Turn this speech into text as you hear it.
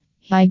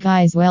Hi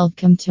guys,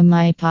 welcome to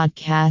my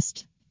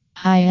podcast.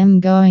 I am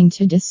going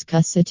to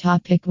discuss a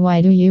topic: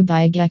 why do you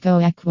buy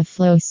Gecko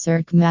Aqua-Flo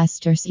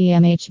Circ-Master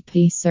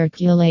CMHP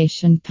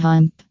circulation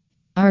pump?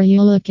 Are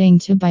you looking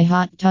to buy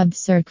hot tub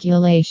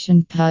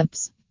circulation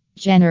pumps?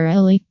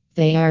 Generally,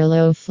 they are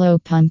low flow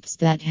pumps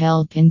that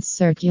help in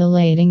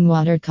circulating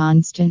water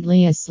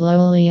constantly as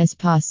slowly as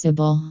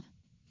possible.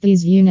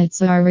 These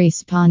units are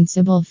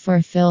responsible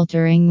for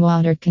filtering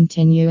water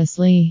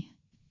continuously.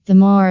 The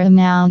more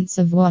amounts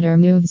of water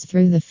moves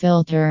through the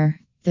filter,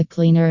 the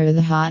cleaner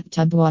the hot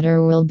tub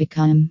water will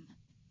become.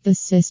 The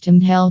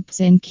system helps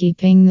in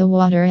keeping the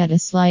water at a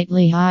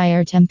slightly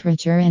higher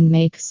temperature and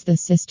makes the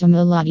system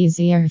a lot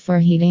easier for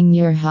heating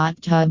your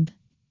hot tub.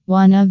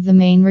 One of the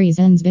main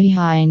reasons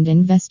behind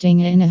investing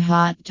in a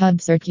hot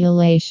tub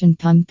circulation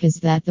pump is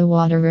that the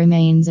water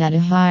remains at a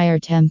higher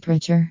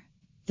temperature.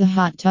 The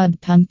hot tub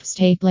pumps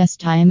take less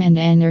time and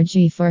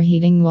energy for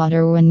heating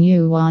water when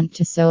you want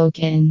to soak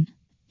in.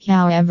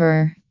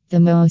 However, the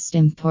most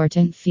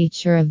important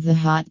feature of the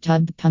hot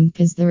tub pump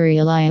is the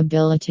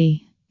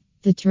reliability.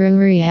 The true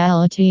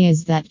reality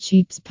is that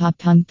cheap spa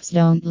pumps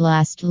don't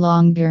last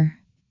longer.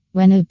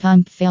 When a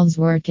pump fails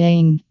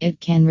working, it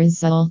can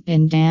result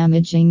in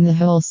damaging the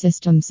whole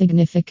system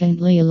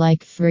significantly,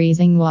 like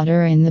freezing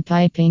water in the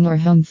piping or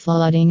home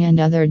flooding and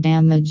other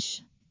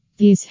damage.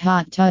 These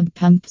hot tub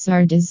pumps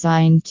are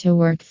designed to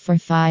work for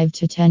 5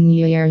 to 10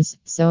 years,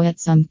 so at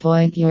some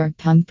point your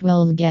pump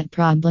will get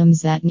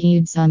problems that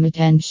need some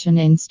attention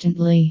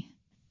instantly.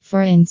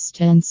 For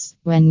instance,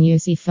 when you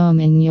see foam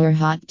in your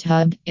hot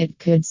tub, it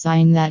could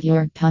sign that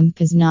your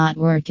pump is not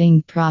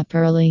working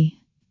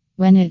properly.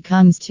 When it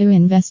comes to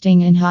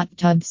investing in hot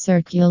tub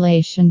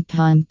circulation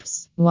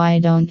pumps, why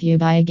don't you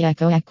buy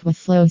Gecko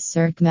Aqua-Flo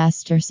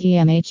Circ-Master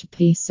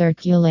CMHP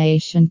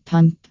circulation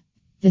pump?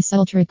 This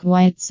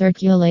ultra-quiet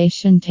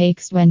circulation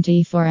takes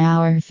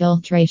 24-hour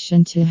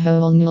filtration to a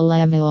whole new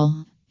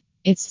level.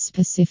 It's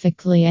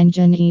specifically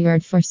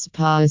engineered for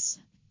spas.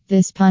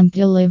 This pump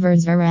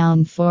delivers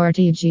around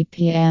 40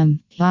 GPM.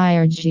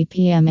 Higher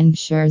GPM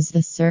ensures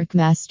the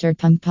Circ-Master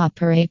pump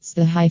operates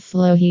the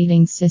high-flow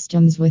heating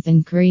systems with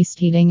increased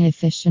heating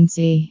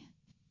efficiency.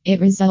 It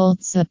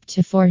results up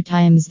to 4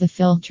 times the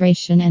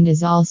filtration and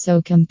is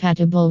also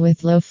compatible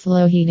with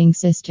low-flow heating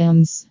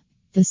systems.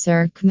 The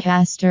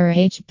Circ-Master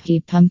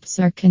HP pumps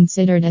are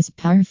considered as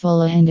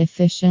powerful and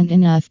efficient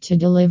enough to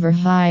deliver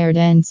higher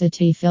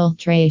density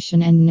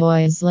filtration and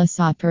noiseless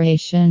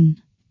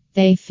operation.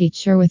 They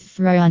feature with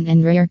front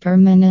and rear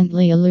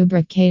permanently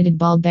lubricated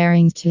ball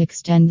bearings to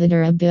extend the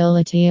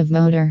durability of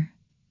motor.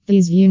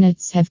 These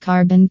units have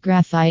carbon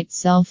graphite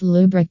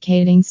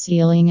self-lubricating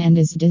sealing and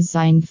is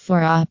designed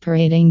for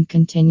operating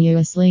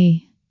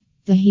continuously.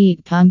 The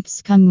heat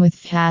pumps come with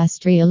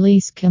fast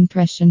release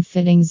compression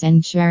fittings,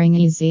 ensuring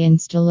easy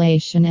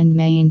installation and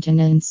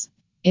maintenance.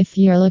 If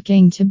you're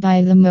looking to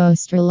buy the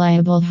most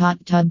reliable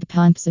hot tub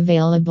pumps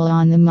available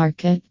on the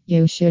market,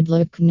 you should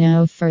look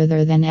no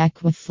further than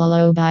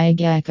Aqua-Flo by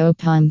Gecko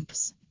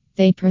pumps.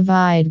 They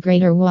provide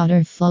greater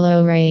water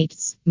flow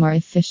rates, more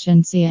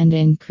efficiency, and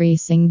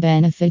increasing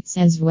benefits,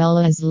 as well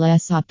as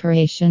less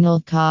operational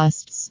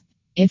costs.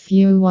 If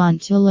you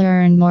want to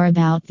learn more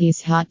about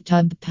these hot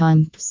tub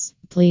pumps,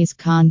 please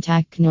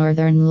contact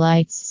Northern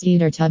Lights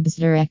Cedar Tubs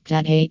Direct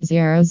at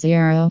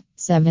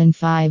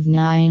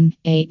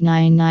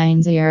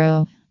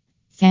 800-759-8990.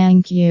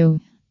 Thank you.